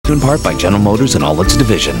to in part by General Motors and all its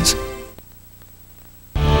divisions.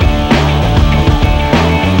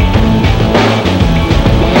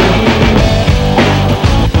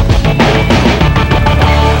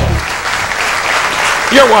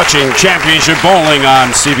 You're watching Championship Bowling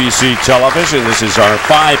on CBC television. This is our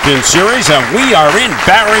 5-pin series, and we are in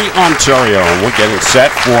Barrie, Ontario. And we're getting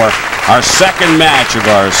set for our second match of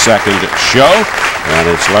our second show. And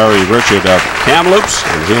it's Larry Richet of Kamloops,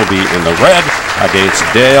 and he'll be in the red against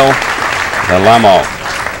Dale Lillemo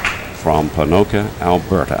from Ponoka,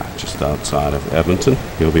 Alberta, just outside of Edmonton.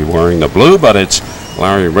 He'll be wearing the blue, but it's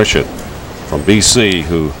Larry Richet from BC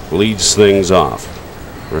who leads things off.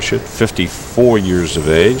 Richet, 54 years of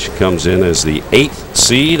age, comes in as the 8th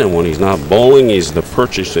seed, and when he's not bowling, he's the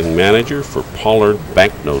purchasing manager for Pollard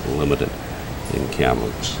Banknote Limited in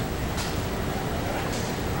Kamloops.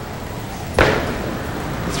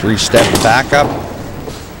 3-step backup.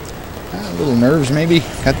 A little nerves maybe.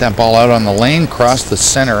 Got that ball out on the lane, crossed the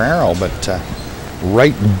center arrow, but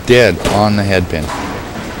right dead on the head pin.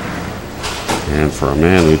 And for a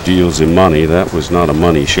man who deals in money, that was not a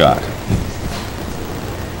money shot.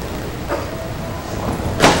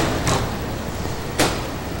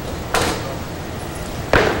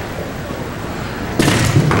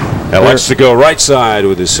 Likes to go right side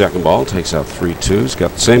with his second ball. Takes out 3-2. He's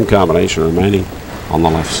got the same combination remaining on the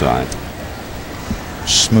left side.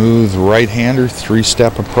 Smooth right-hander,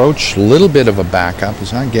 3-step approach. Little bit of a backup.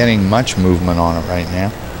 He's not getting much movement on it right now.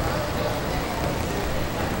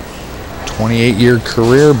 28-year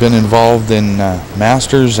career. Been involved in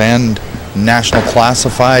Masters and National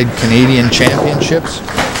Classified Canadian Championships.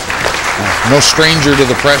 No stranger to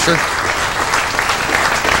the pressure.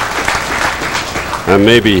 And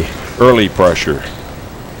maybe early pressure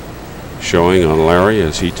showing on Larry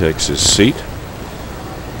as he takes his seat.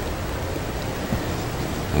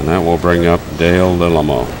 And that will bring up Dale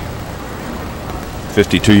Lillemo,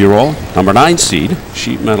 52-year-old, number 9 seed,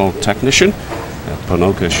 sheet metal technician at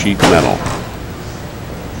Ponoka Sheet Metal.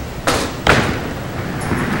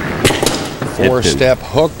 4-step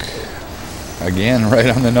hook. Again, right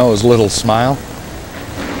on the nose, little smile.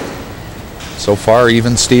 So far,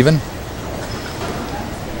 even Steven.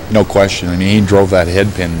 No question. I mean, he drove that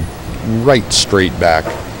head pin right straight back.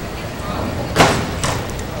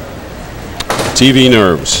 TV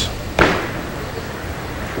nerves.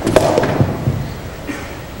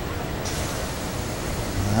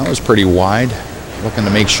 That was pretty wide. Looking to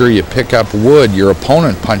make sure you pick up wood. Your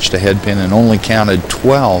opponent punched a head pin and only counted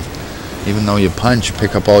 12. Even though you punch,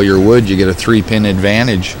 pick up all your wood, you get a 3-pin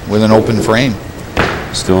advantage with an open frame.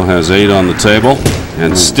 Still has 8 on the table,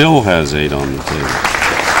 and still has 8 on the table.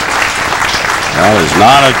 That is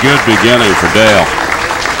not a good beginning for Dale.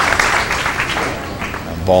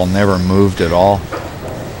 That ball never moved at all.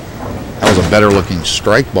 That was a better looking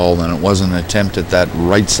strike ball than it was an attempt at that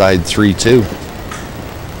right side 3-2.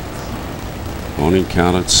 Only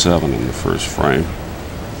counted 7 in the first frame.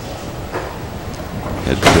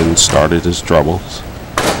 Headpin started his troubles.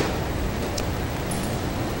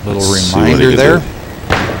 Little reminder there.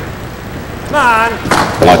 Come on.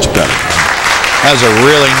 Much better. That was a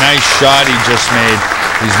really nice shot he just made.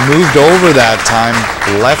 He's moved over that time,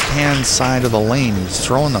 left-hand side of the lane. He's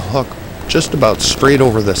throwing the hook just about straight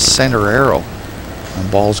over the center arrow. The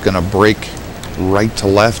ball's going to break right to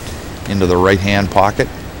left into the right-hand pocket.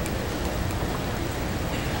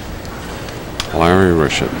 Larry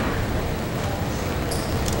Richet.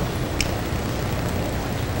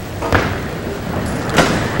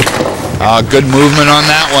 Good movement on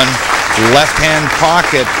that one. Left-hand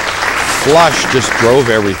pocket. Flush just drove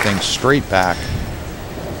everything straight back.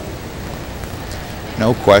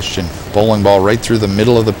 No question. Bowling ball right through the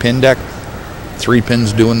middle of the pin deck. 3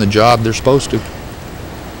 pins doing the job they're supposed to.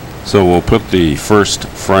 So we'll put the first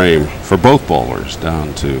frame for both bowlers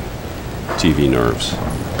down to TV nerves.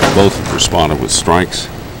 Both have responded with strikes.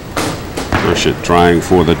 Richet trying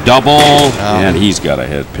for the double, and he's got a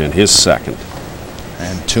head pin, his second.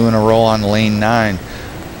 And 2 in a row on lane 9.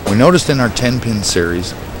 We noticed in our 10-pin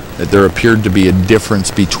series that there appeared to be a difference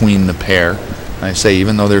between the pair. And I say,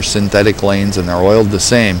 even though they're synthetic lanes and they're oiled the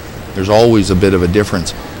same, there's always a bit of a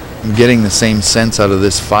difference. I'm getting the same sense out of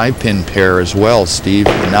this 5-pin pair as well, Steve.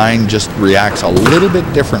 The 9 just reacts a little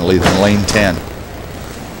bit differently than lane 10.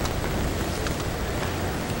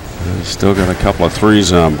 He's still got a couple of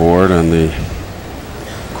 3s on board on the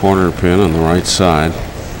corner pin on the right side.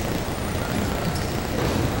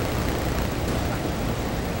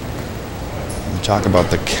 Talk about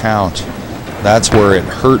the count. That's where it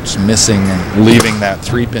hurts missing and leaving that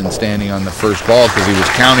 3-pin standing on the first ball, because he was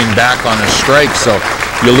counting back on a strike, so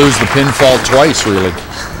you lose the pinfall twice, really.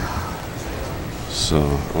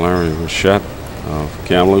 as Larry Richet of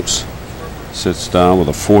Kamloops sits down with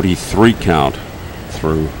a 43 count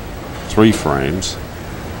through 3 frames.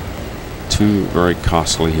 2 very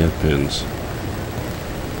costly head pins.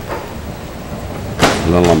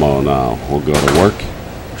 Lillemo now will go to work,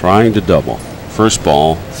 trying to double. First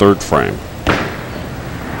ball, 3rd frame.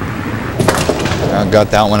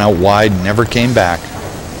 Got that one out wide, never came back.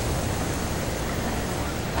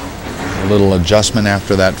 A little adjustment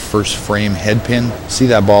after that first frame head pin. See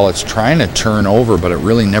that ball, it's trying to turn over, but it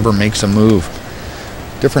really never makes a move.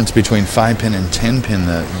 Difference between 5-pin and 10-pin,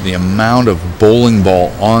 the amount of bowling ball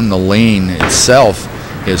on the lane itself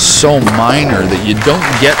is so minor that you don't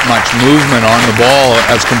get much movement on the ball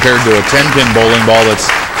as compared to a 10-pin bowling ball that's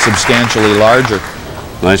substantially larger.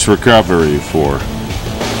 Nice recovery for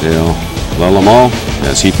Dale Lillemo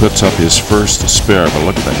as he puts up his first spare, but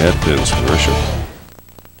look at the head pins for Richet.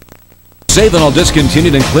 Save on all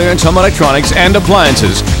discontinued and clearance home electronics and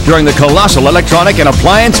appliances during the colossal electronic and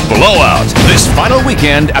appliance blowout this final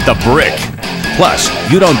weekend at the Brick. Plus,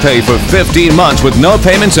 you don't pay for 15 months with no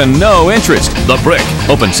payments and no interest. The Brick,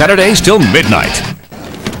 open Saturdays till midnight.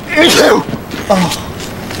 Oh,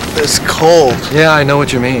 it's cold. Yeah, I know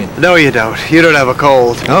what you mean. No, you don't. You don't have a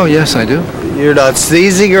cold. Oh, yes, I do. You're not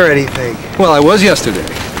sneezing or anything. Well, I was yesterday,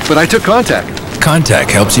 but I took Contact. Contact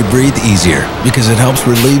helps you breathe easier because it helps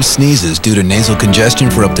relieve sneezes due to nasal congestion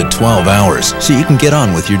for up to 12 hours, so you can get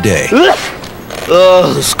on with your day.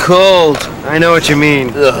 Oh, it's cold. I know what you mean.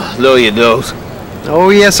 No, you don't. Oh,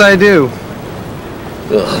 yes, I do.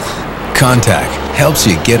 Contact helps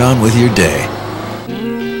you get on with your day.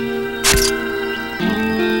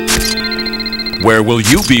 Where will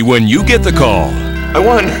you be when you get the call? I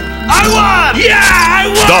won! Yeah, I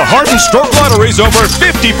won! The Heart and Stroke Lottery's over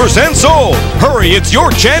 50% sold. Hurry, it's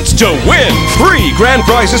your chance to win. 3 grand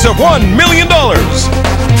prizes of $1 million.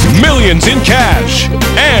 Millions in cash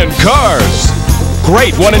and cars.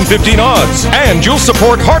 Great 1 in 15 odds. And you'll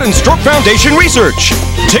support Heart and Stroke Foundation research.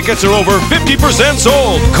 Tickets are over 50%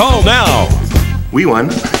 sold. Call now. We won.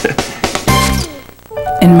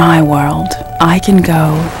 In my world, I can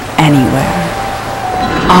go anywhere.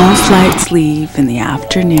 All flights leave in the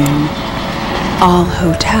afternoon. All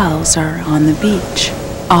hotels are on the beach.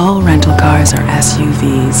 All rental cars are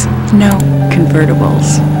SUVs, no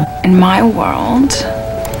convertibles. In my world,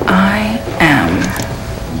 I am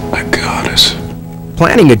a goddess.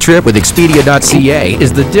 Planning a trip with Expedia.ca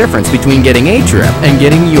is the difference between getting a trip and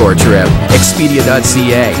getting your trip.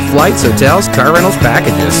 Expedia.ca. Flights, hotels, car rentals,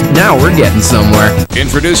 packages. Now we're getting somewhere.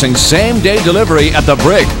 Introducing same-day delivery at the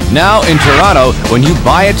Brick. Now in Toronto, when you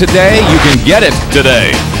buy it today, you can get it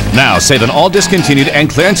today. Now save on all discontinued and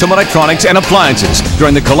clearance home electronics and appliances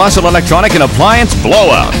during the colossal electronic and appliance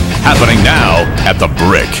blowout. Happening now at the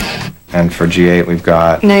Brick. And for G8, we've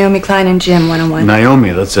got Naomi Klein and Jim 101. Naomi,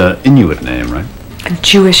 that's an Inuit name, right? A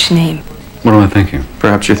Jewish name. What am I thinking?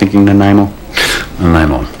 Perhaps you're thinking Nanaimo.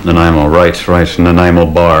 Nanaimo, right. Nanaimo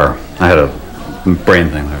Bar. I had a brain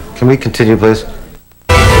thing there. Can we continue, please?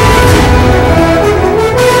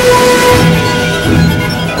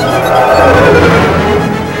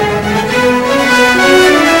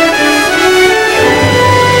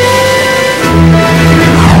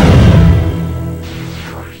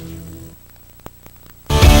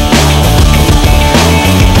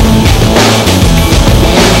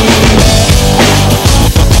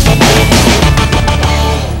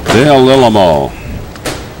 Dale Lillemo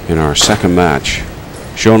in our second match,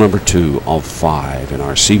 show number 2 of 5 in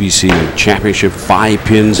our CBC Championship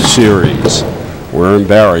 5-pin series. We're in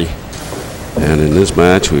Barrie, and in this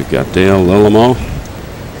match we've got Dale Lillemo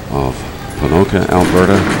of Ponoka,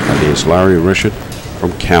 Alberta, against Larry Richet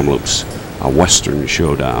from Kamloops, a Western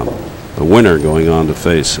showdown. The winner going on to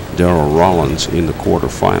face Darryl Rollins in the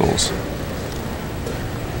quarterfinals.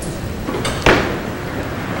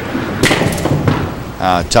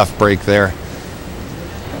 Tough break there.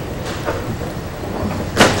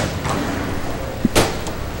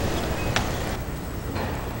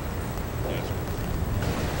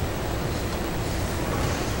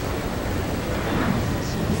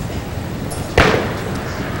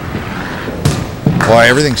 Boy,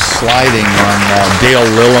 everything's sliding on Dale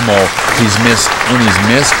Lillemo. He's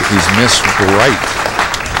missed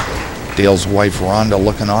right. Dale's wife Rhonda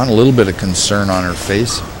looking on, a little bit of concern on her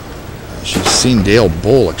face. She's seen Dale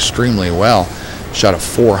bowl extremely well. Shot a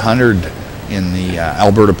 400 in the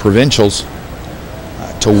Alberta Provincials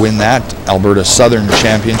to win that Alberta Southern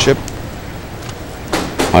Championship.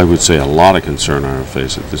 I would say a lot of concern on her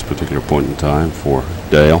face at this particular point in time for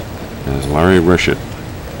Dale, as Larry Richet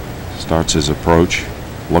starts his approach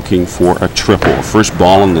looking for a triple. First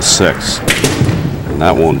ball in the 6th, and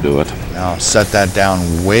that won't do it. Now set that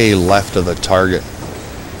down way left of the target.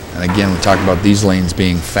 And again, we talk about these lanes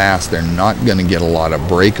being fast. They're not going to get a lot of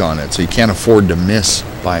break on it, so you can't afford to miss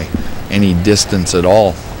by any distance at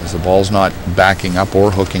all, as the ball's not backing up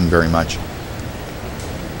or hooking very much.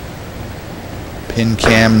 Pin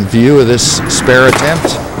cam view of this spare attempt.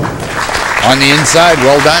 On the inside,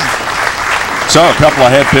 well done. So a couple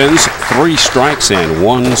of head pins, 3 strikes and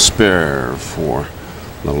 1 spare for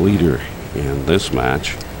the leader in this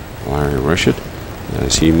match, Larry Richet,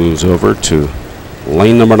 as he moves over to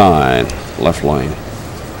lane number 9, left lane,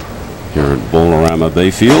 here at Bolorama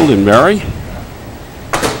Bayfield in Barrie.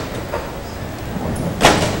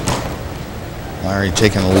 Larry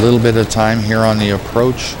taking a little bit of time here on the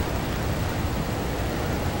approach,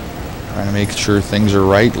 trying to make sure things are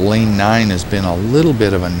right. Lane 9 has been a little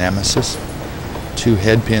bit of a nemesis. 2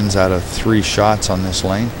 head pins out of 3 shots on this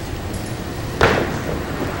lane.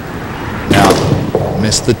 Now,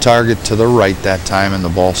 missed the target to the right that time, and the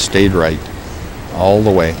ball stayed right all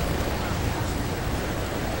the way.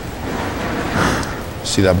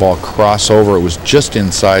 See that ball cross over? It was just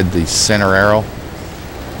inside the center arrow.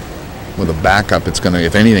 With a backup, it's going to,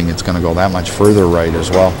 if anything, it's going to go that much further right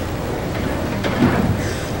as well.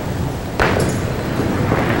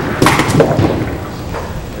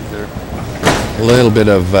 A little bit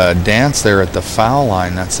of dance there at the foul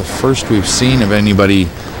line. That's the first we've seen of anybody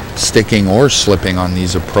sticking or slipping on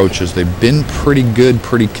these approaches. They've been pretty good,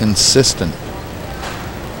 pretty consistent.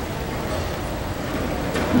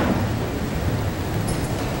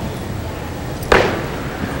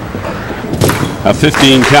 A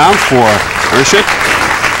 15 count for Richet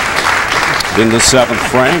in the 7th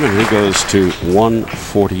frame, and he goes to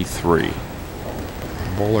 143.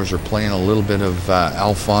 Bowlers are playing a little bit of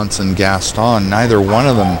Alphonse and Gaston. Neither one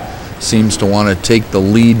of them seems to want to take the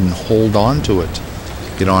lead and hold on to it.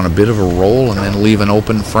 Get on a bit of a roll and then leave an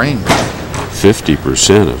open frame.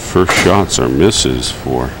 50% of first shots are misses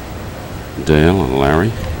for Dale and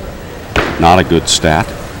Larry. Not a good stat.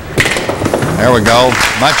 There we go.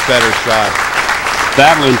 Much better shot.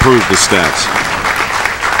 That'll improve the stats.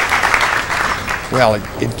 Well,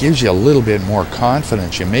 it gives you a little bit more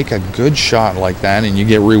confidence. You make a good shot like that and you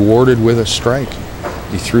get rewarded with a strike.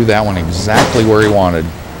 He threw that one exactly where he wanted.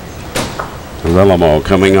 Lillemo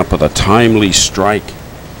coming up with a timely strike.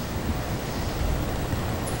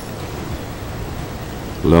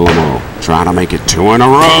 Lillemo trying to make it 2 in a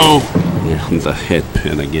row. And the head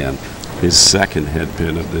pin again. His 2nd head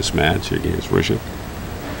pin of this match against Richet.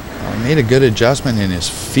 Well, he made a good adjustment in his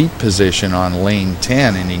feet position on lane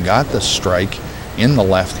 10, and he got the strike in the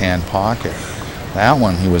left-hand pocket. That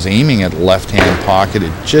one, he was aiming at left-hand pocket.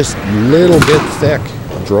 It just a little bit thick.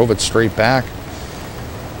 Drove it straight back.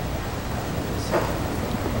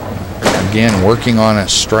 Again, working on a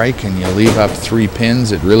strike and you leave up 3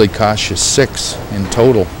 pins, it really costs you 6 in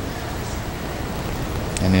total.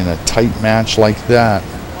 And in a tight match like that,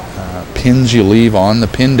 pins you leave on the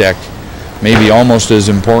pin deck may be almost as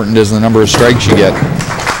important as the number of strikes you get.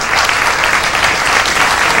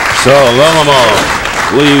 So Lillemo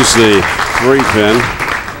leaves the 3-pin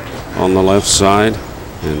on the left side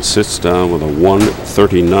and sits down with a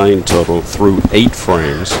 139 total through 8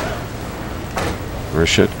 frames.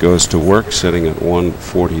 Richet goes to work, sitting at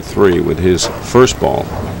 143 with his first ball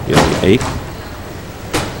in the 8th.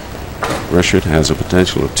 Richet has a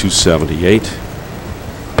potential of 278.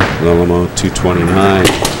 Lillemo 229.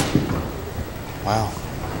 Wow.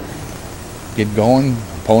 Get going.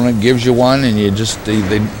 Opponent gives you one, and you just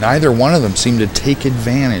neither one of them seem to take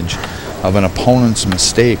advantage of an opponent's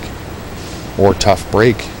mistake or tough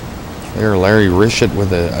break. There, Larry Richet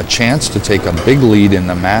with a chance to take a big lead in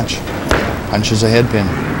the match. Punches a head pin.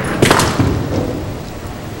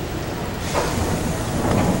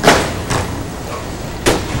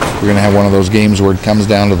 We're going to have one of those games where it comes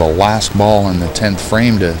down to the last ball in the 10th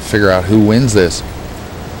frame to figure out who wins this.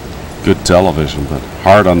 Good television, but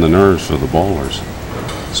hard on the nerves for the bowlers,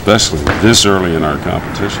 especially this early in our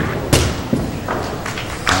competition.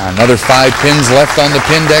 Another 5 pins left on the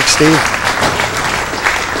pin deck, Steve.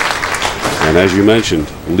 And as you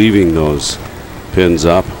mentioned, leaving those pins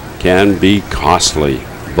up can be costly.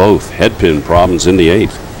 Both head pin problems in the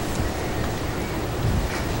 8th.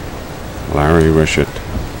 Larry Richet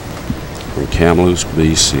from Kamloops,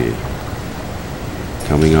 BC.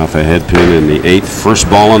 Coming off a head pin in the 8th. First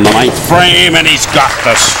ball in the 9th frame, and he's got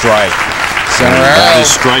the strike. Center arrow. That is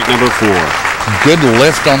strike number 4. Good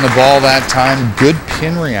lift on the ball that time. Good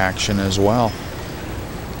pin reaction as well.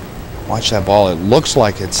 Watch that ball. It looks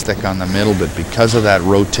like it's thick on the middle, but because of that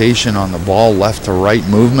rotation on the ball, left to right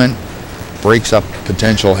movement, breaks up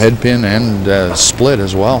potential head pin and split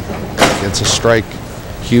as well. Gets a strike.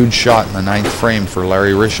 Huge shot in the 9th frame for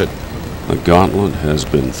Larry Richet. The gauntlet has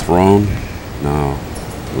been thrown. Now,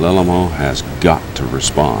 Lillemo has got to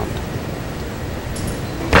respond.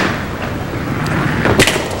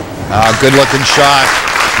 Good looking shot.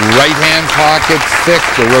 Right hand pocket thick.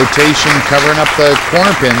 The rotation covering up the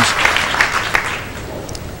corner pins.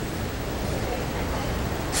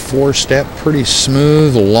 4-step, pretty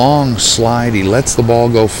smooth, long slide. He lets the ball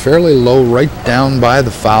go fairly low right down by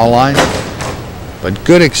the foul line. But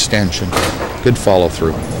good extension. Good follow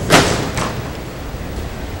through.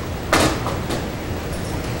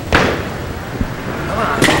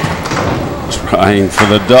 Trying for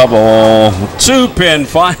the double. 2-pin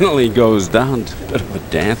finally goes down. A bit of a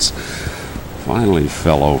dance. Finally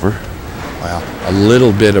fell over. Well, a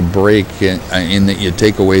little bit of break in that you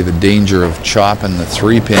take away the danger of chopping the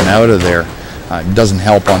 3-pin out of there. It doesn't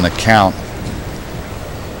help on the count.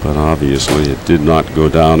 But obviously it did not go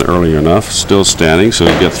down early enough. Still standing, so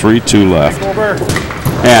you get 3-2 left.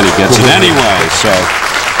 And he gets it anyway. So,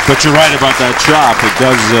 but you're right about that chop. It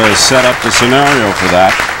does set up the scenario for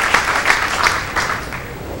that.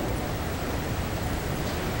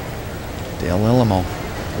 Dale Lillemo,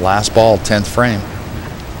 last ball, 10th frame.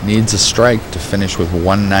 Needs a strike to finish with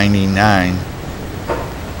 199.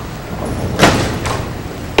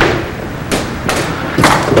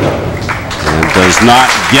 And does not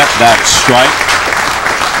get that strike.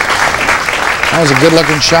 That was a good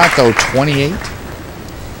looking shot though, 28.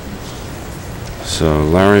 So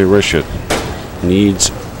Larry Richet needs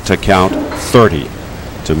to count 30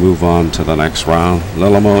 to move on to the next round.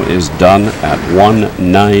 Lillemo is done at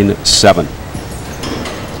 197.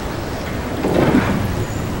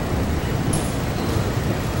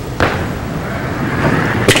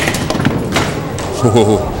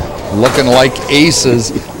 Looking like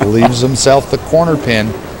aces. Leaves himself the corner pin.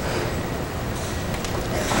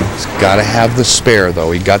 He's got to have the spare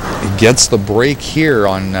though. He gets the break here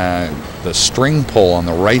on the string pull on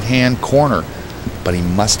the right hand corner, but he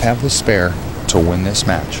must have the spare to win this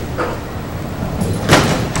match.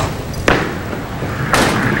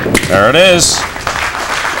 There it is.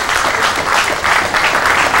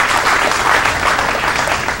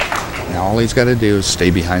 Now all he's got to do is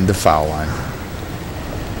stay behind the foul line.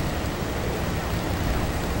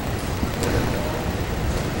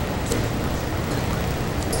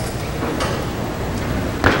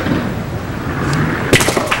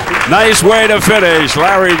 Nice way to finish.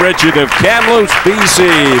 Larry Richet of Kamloops, BC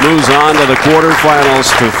moves on to the quarterfinals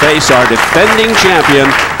to face our defending champion,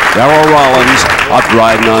 Darryl Rollins of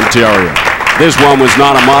Dryden, Ontario. This one was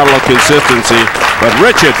not a model of consistency, but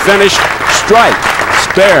Richet finished strike,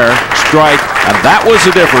 spare, strike, and that was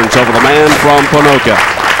the difference over the man from Ponoka.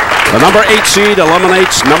 The number 8 seed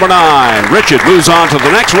eliminates number 9. Richet moves on to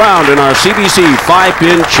the next round in our CBC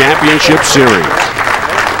 5-pin championship series.